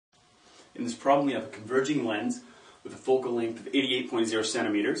In this problem we have a converging lens with a focal length of 88.0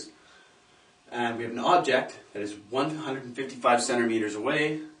 centimeters. And we have an object that is 155 centimeters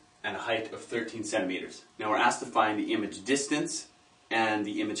away and a height of 13 centimeters. Now we're asked to find the image distance and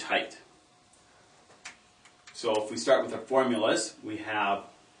the image height. So if we start with our formulas, we have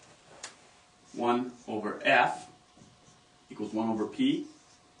 1 over f equals 1 over p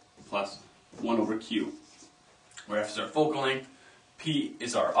plus 1 over q, where f is our focal length, p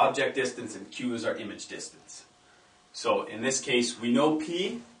is our object distance, and q is our image distance. So in this case, we know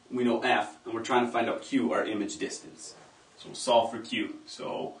p, we know f, and we're trying to find out q, our image distance. So we'll solve for q.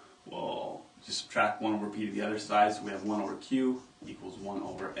 So we'll just subtract 1 over p to the other side, so we have 1 over q equals 1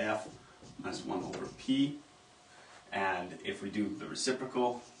 over f minus 1 over p. And if we do the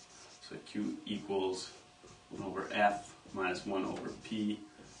reciprocal, so q equals 1 over f minus 1 over p,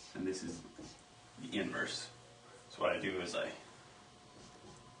 and this is the inverse. So what I do is I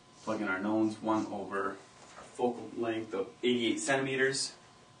plug in our knowns, 1 over our focal length of 88 centimeters,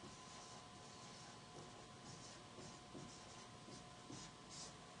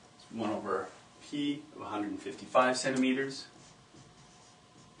 it's 1 over p of 155 centimeters,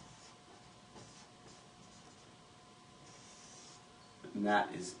 and that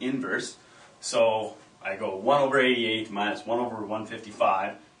is inverse. So I go 1 over 88 minus 1 over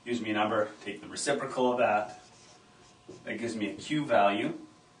 155, gives me a number, take the reciprocal of that. That gives me a q value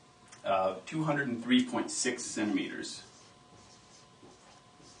of 203.6 centimeters.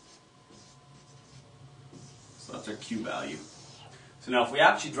 So that's our q value. So now if we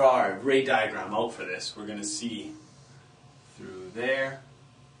actually draw our ray diagram out for this, we're going to see through there,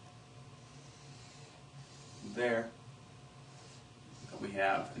 there, that we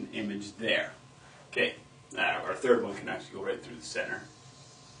have an image there. Okay, our third one can actually go right through the center.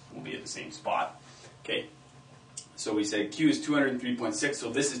 We'll be at the same spot. Okay, so we said q is 203.6, so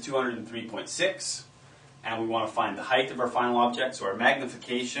this is 203.6, and we want to find the height of our final object, so our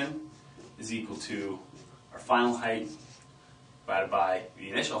magnification is equal to our final height divided by the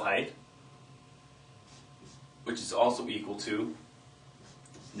initial height, which is also equal to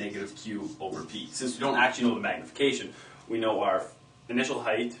negative q over p. Since we don't actually know the magnification, we know our initial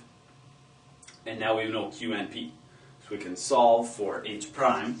height, and now we know q and p. So we can solve for h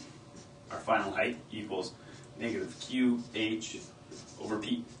prime, our final height, equals negative qh over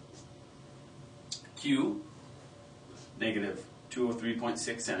p. Q, negative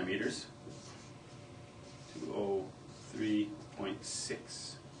 203.6 centimeters,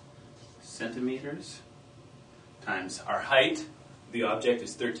 203.6 centimeters, times our height, the object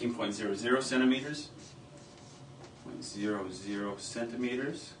is 13.00 centimeters, 0.00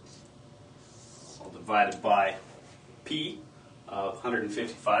 centimeters, all divided by p of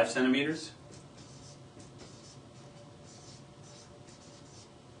 155 centimeters.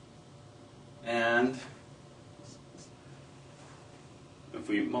 And if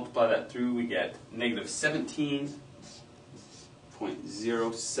we multiply that through, we get negative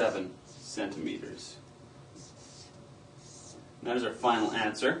 17.07 centimeters. And that is our final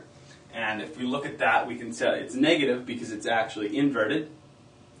answer. And if we look at that, we can tell it's negative because it's actually inverted.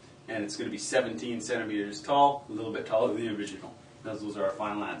 And it's going to be 17 centimeters tall, a little bit taller than the original. Those are our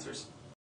final answers.